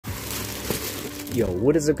Yo,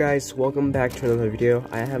 what is up guys? Welcome back to another video.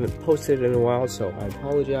 I haven't posted in a while, so I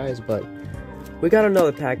apologize, but we got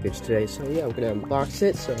another package today, so yeah, we're gonna unbox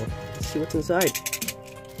it, so let's see what's inside.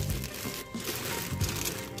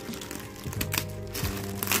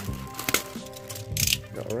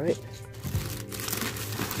 Alright.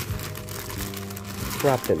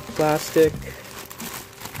 Wrapped in plastic.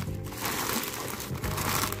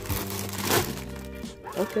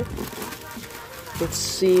 Okay. Let's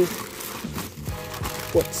see.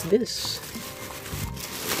 What's this?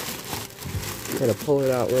 I'm gonna pull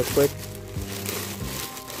it out real quick.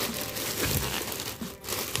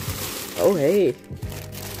 Oh hey!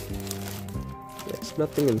 There's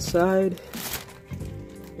nothing inside.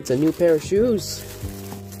 It's a new pair of shoes.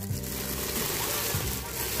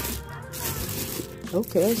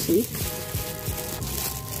 Okay, I see.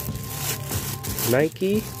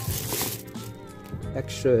 Nike.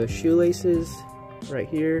 Extra shoelaces right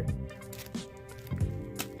here.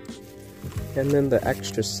 And then the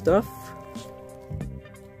extra stuff.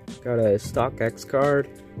 Got a StockX card.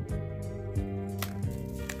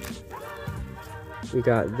 We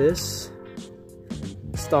got this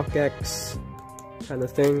StockX kind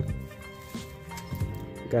of thing.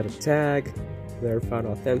 We got a tag, verified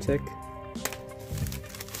authentic.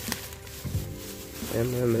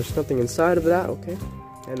 And then there's nothing inside of that, okay.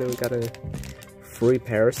 And then we got a free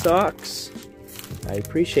pair of socks. I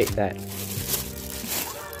appreciate that.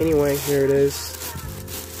 Anyway, here it is.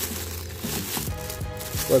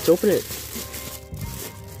 Let's open it.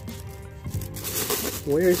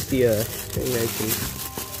 Where's the thing I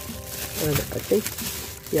think,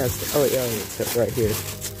 yeah, it's, oh yeah, it's right here.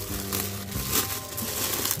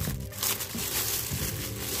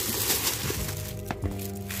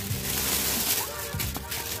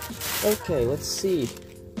 Okay, let's see.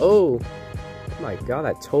 Oh my god,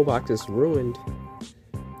 that toe box is ruined.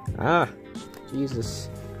 Ah, Jesus.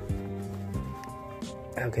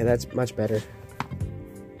 Okay, that's much better.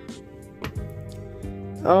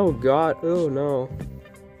 Oh god, oh no.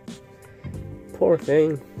 Poor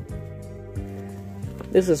thing.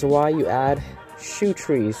 This is why you add shoe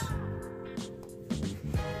trees.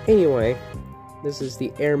 Anyway, this is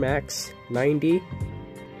the Air Max 90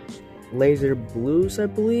 Laser Blues, I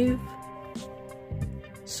believe.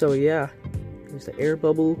 So yeah, there's the air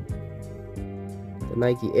bubble, the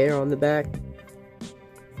Nike Air on the back.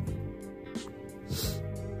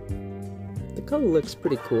 The color looks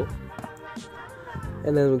pretty cool.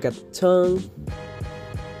 And then we got the tongue.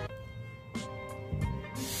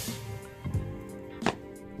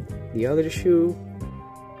 The other shoe.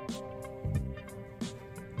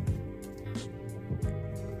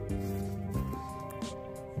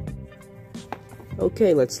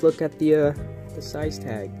 Okay, let's look at the size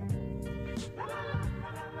tag.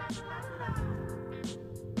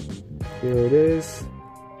 Here it is.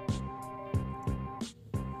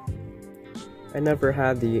 I never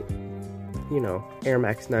had the, Air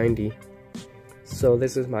Max 90. So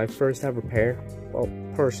this is my first ever pair. Well,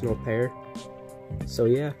 personal pair. So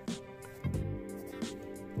yeah.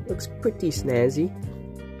 Looks pretty snazzy.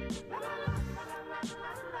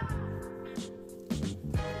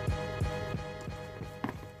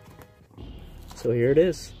 So here it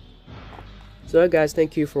is. So guys,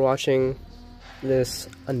 thank you for watching this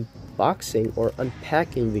unboxing or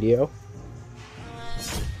unpacking video.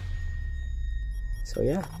 So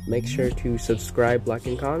yeah, make sure to subscribe, like,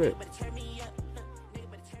 and comment.